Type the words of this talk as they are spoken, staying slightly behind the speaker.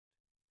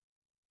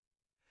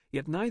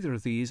Yet neither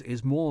of these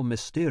is more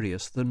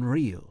mysterious than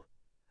real,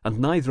 and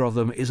neither of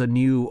them is a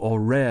new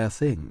or rare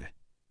thing.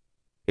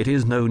 It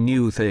is no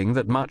new thing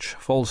that much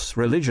false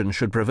religion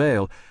should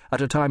prevail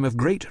at a time of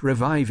great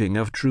reviving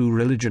of true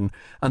religion,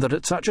 and that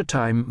at such a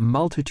time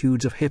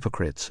multitudes of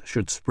hypocrites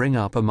should spring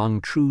up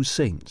among true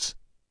saints.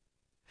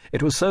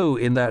 It was so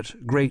in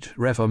that great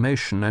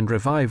reformation and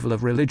revival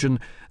of religion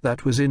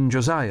that was in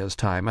Josiah's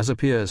time, as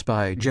appears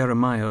by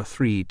Jeremiah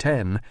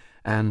 3:10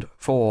 and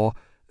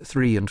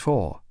 4:3 and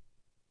 4,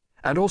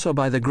 and also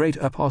by the great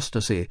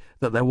apostasy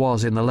that there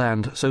was in the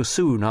land so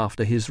soon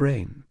after his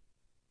reign.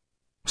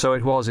 So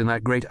it was in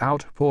that great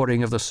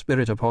outpouring of the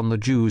Spirit upon the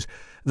Jews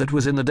that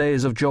was in the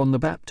days of John the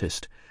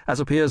Baptist, as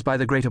appears by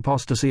the great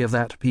apostasy of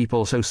that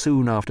people so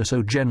soon after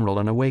so general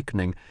an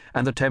awakening,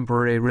 and the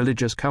temporary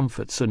religious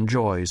comforts and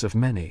joys of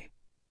many.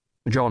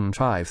 John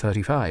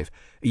 5:35,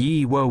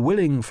 Ye were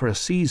willing for a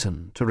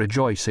season to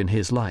rejoice in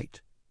his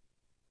light.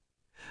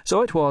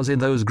 So it was in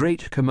those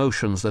great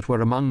commotions that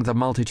were among the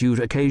multitude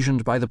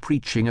occasioned by the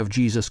preaching of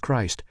Jesus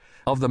Christ,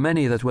 of the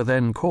many that were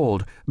then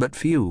called, but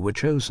few were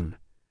chosen,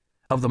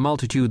 of the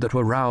multitude that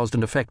were roused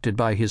and affected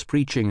by his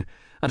preaching,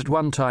 and at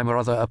one time or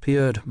other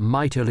appeared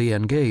mightily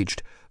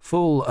engaged,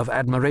 full of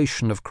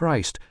admiration of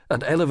Christ,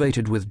 and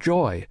elevated with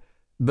joy,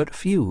 but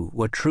few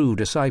were true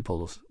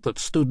disciples that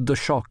stood the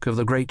shock of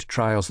the great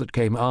trials that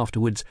came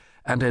afterwards,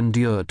 and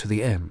endured to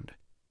the end.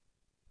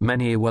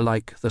 Many were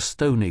like the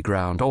stony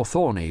ground or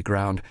thorny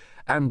ground,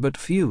 and but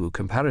few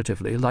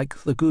comparatively like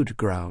the good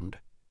ground.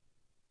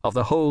 Of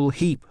the whole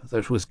heap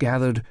that was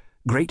gathered,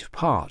 great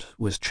part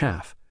was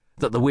chaff,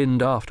 that the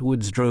wind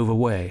afterwards drove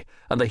away,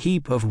 and the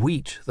heap of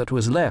wheat that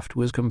was left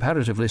was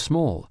comparatively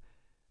small,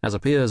 as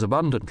appears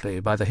abundantly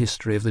by the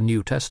history of the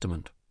New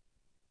Testament.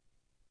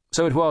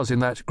 So it was in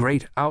that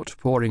great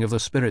outpouring of the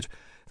Spirit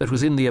that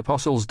was in the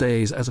Apostles'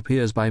 days, as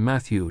appears by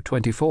Matthew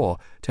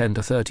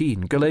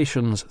 24:10-13,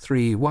 Galatians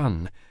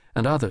 3:1,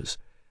 and others,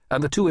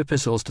 and the 2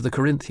 epistles to the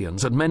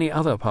Corinthians, and many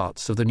other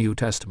parts of the New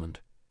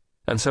Testament.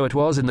 And so it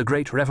was in the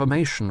great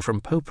Reformation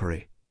from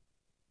Popery.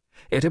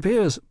 It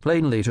appears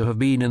plainly to have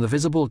been in the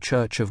visible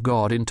Church of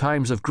God in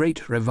times of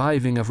great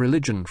reviving of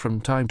religion from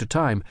time to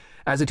time,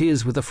 as it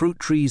is with the fruit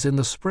trees in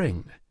the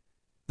spring.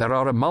 There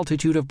are a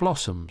multitude of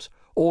blossoms,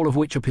 all of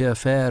which appear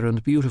fair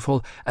and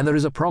beautiful, and there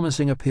is a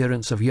promising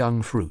appearance of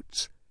young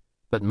fruits.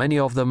 But many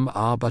of them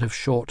are but of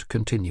short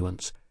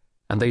continuance,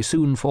 and they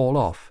soon fall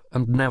off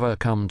and never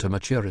come to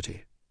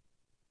maturity.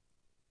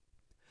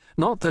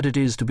 Not that it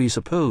is to be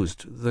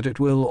supposed that it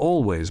will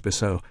always be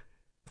so,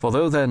 for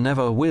though there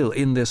never will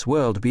in this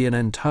world be an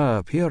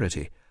entire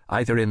purity,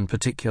 either in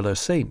particular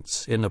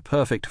saints, in a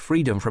perfect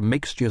freedom from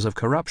mixtures of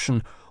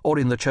corruption, or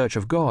in the Church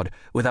of God,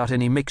 without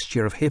any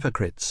mixture of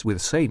hypocrites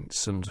with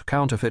saints and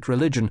counterfeit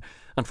religion,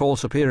 and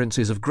false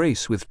appearances of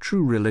grace with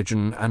true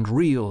religion and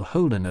real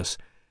holiness,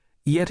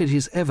 yet it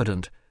is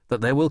evident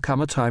that there will come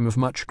a time of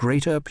much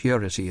greater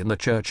purity in the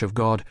Church of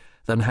God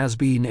than has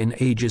been in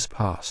ages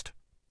past.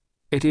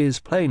 It is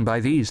plain by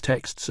these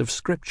texts of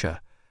Scripture,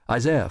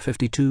 Isaiah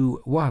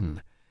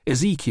 52:1,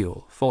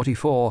 Ezekiel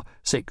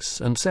 44:6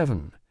 and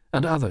 7,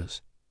 and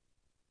others.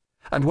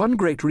 And one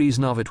great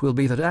reason of it will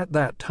be that at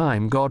that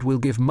time God will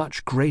give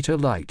much greater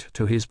light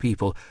to his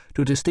people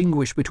to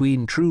distinguish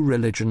between true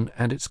religion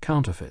and its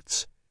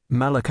counterfeits.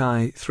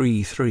 Malachi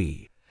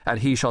 3:3, And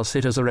he shall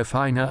sit as a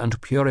refiner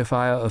and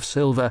purifier of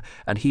silver,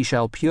 and he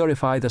shall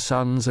purify the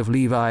sons of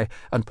Levi,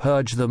 and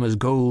purge them as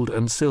gold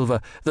and silver,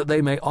 that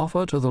they may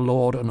offer to the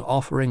Lord an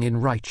offering in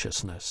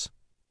righteousness.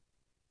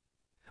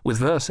 With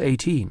verse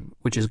 18,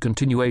 which is a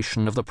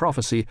continuation of the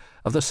prophecy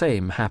of the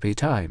same happy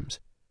times.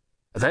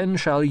 Then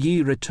shall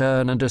ye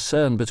return and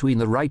discern between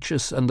the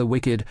righteous and the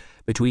wicked,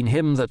 between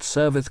him that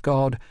serveth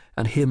God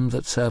and him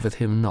that serveth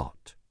him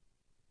not.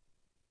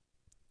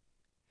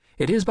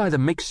 It is by the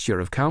mixture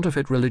of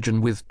counterfeit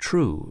religion with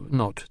true,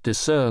 not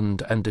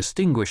discerned and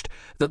distinguished,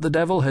 that the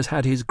devil has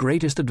had his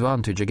greatest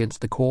advantage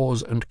against the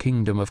cause and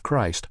kingdom of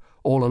Christ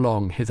all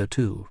along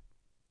hitherto.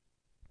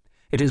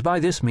 It is by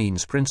this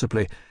means,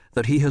 principally,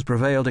 that he has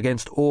prevailed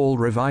against all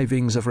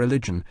revivings of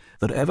religion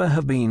that ever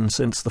have been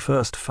since the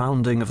first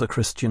founding of the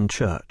Christian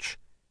Church.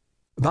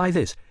 By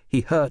this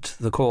he hurt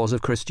the cause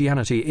of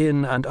Christianity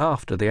in and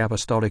after the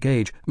apostolic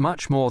age,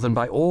 much more than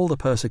by all the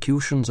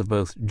persecutions of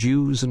both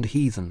Jews and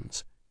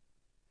heathens.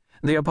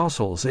 The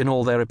apostles, in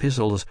all their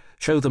epistles,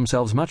 show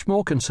themselves much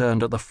more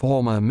concerned at the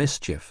former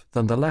mischief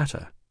than the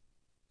latter.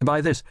 By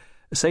this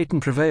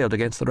Satan prevailed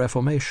against the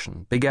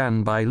Reformation,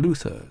 began by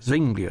Luther,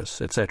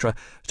 Zwinglius, etc.,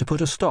 to put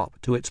a stop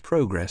to its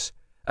progress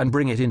and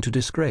bring it into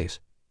disgrace.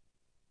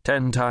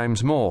 10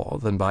 times more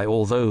than by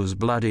all those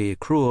bloody,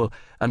 cruel,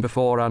 and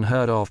before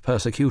unheard-of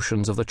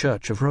persecutions of the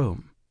Church of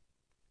Rome.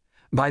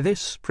 By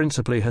this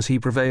principally has he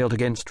prevailed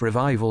against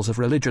revivals of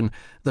religion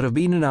that have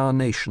been in our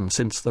nation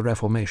since the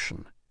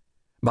Reformation.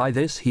 By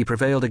this he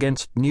prevailed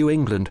against New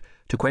England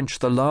to quench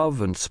the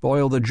love and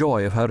spoil the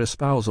joy of her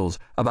espousals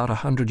about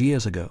 100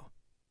 years ago.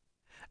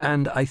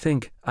 And I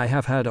think I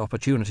have had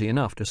opportunity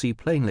enough to see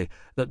plainly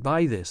that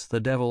by this the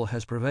devil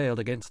has prevailed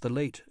against the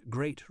late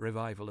great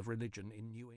revival of religion in New England.